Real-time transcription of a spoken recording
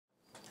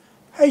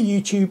Hey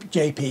YouTube,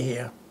 JP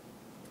here.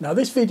 Now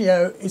this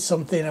video is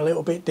something a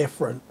little bit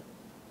different.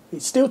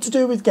 It's still to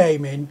do with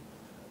gaming,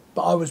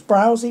 but I was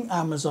browsing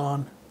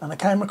Amazon and I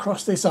came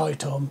across this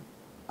item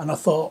and I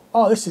thought,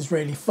 oh, this is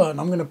really fun,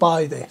 I'm going to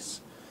buy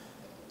this.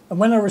 And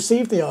when I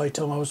received the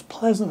item, I was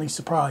pleasantly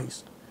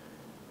surprised.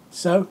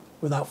 So,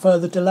 without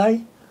further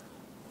delay,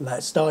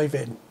 let's dive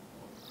in.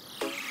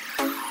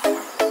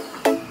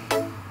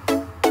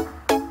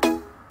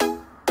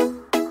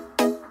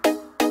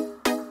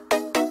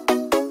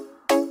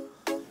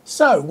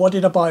 So, what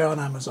did I buy on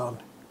Amazon?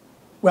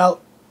 Well,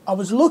 I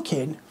was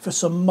looking for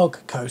some mug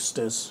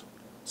coasters.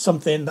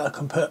 Something that I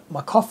can put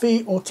my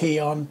coffee or tea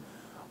on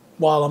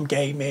while I'm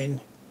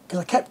gaming. Because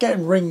I kept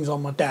getting rings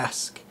on my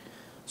desk.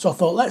 So I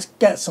thought, let's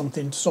get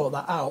something to sort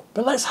that out.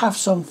 But let's have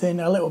something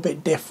a little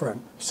bit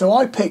different. So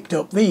I picked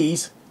up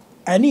these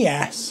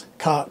NES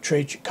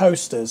cartridge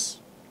coasters.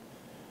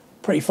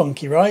 Pretty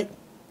funky, right?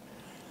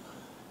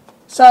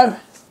 So,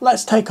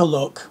 let's take a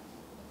look.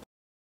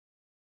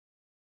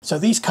 So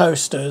these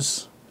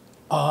coasters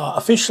are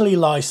officially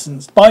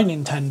licensed by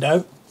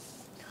Nintendo,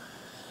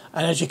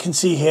 and as you can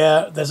see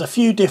here, there's a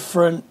few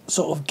different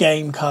sort of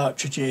game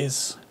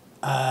cartridges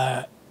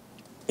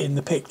in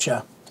the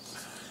picture.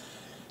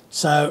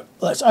 So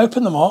let's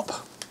open them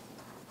up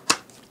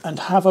and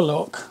have a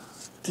look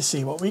to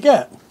see what we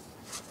get.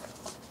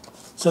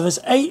 So there's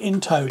 8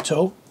 in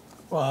total.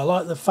 Well, I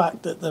like the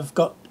fact that they've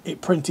got it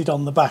printed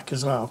on the back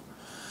as well.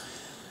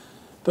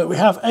 But we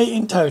have 8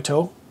 in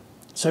total.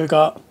 So we've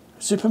got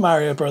Super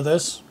Mario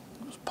Brothers,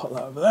 let's put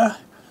that over there,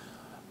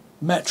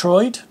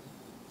 Metroid,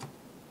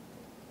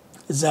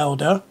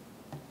 Zelda,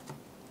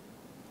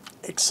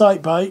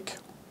 Excite Bike,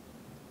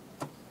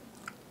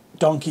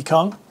 Donkey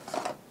Kong,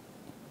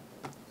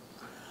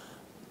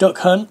 Duck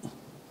Hunt,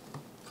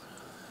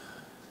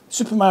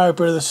 Super Mario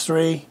Brothers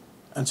 3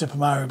 and Super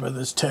Mario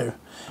Brothers 2.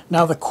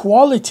 Now the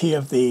quality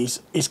of these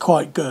is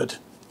quite good.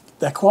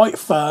 They're quite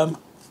firm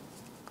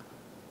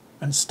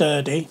and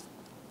sturdy,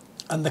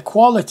 and the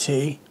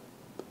quality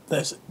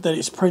that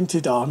it's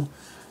printed on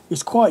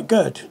is quite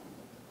good.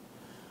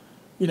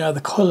 You know, the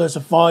colours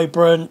are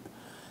vibrant.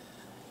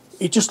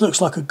 It just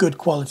looks like a good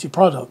quality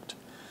product.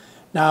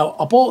 Now,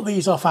 I bought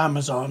these off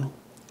Amazon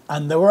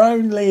and they were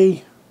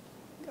only,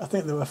 I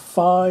think they were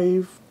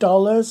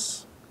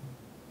 $5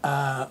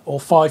 or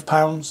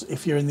 £5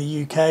 if you're in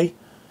the UK.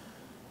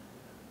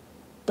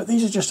 But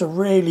these are just a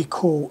really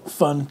cool,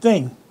 fun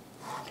thing.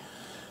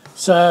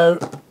 So,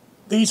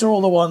 these are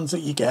all the ones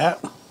that you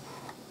get.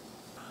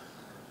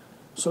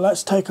 So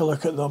let's take a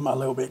look at them a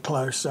little bit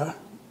closer.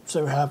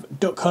 So we have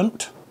Duck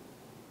Hunt,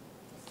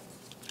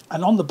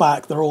 and on the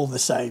back they're all the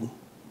same.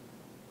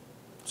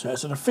 So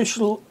it's an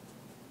official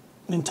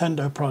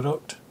Nintendo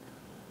product.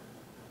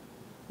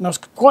 And I was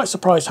quite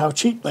surprised how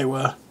cheap they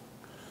were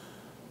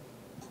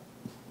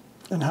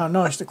and how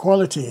nice the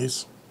quality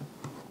is.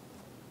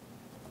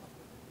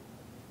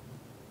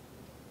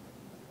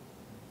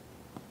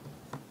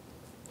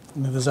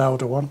 And the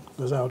Zelda one.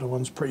 The Zelda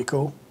one's pretty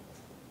cool.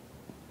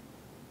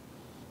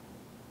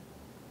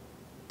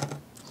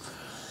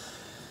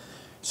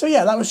 So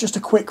yeah, that was just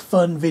a quick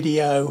fun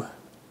video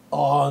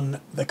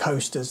on the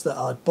coasters that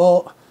I'd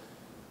bought.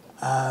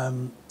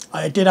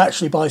 I did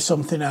actually buy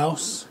something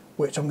else,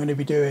 which I'm going to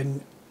be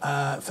doing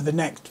for the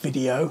next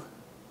video,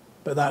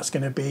 but that's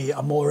going to be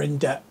a more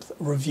in-depth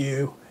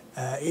review.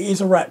 It is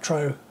a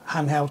retro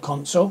handheld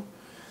console,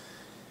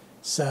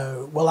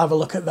 so we'll have a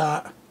look at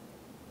that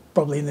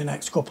probably in the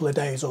next couple of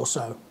days or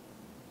so.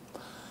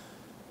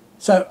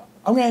 So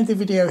I'm going to end the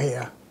video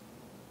here.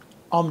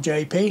 I'm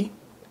JP.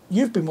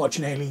 You've been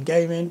watching Alien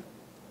Gaming,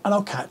 and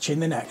I'll catch you in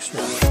the next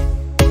one.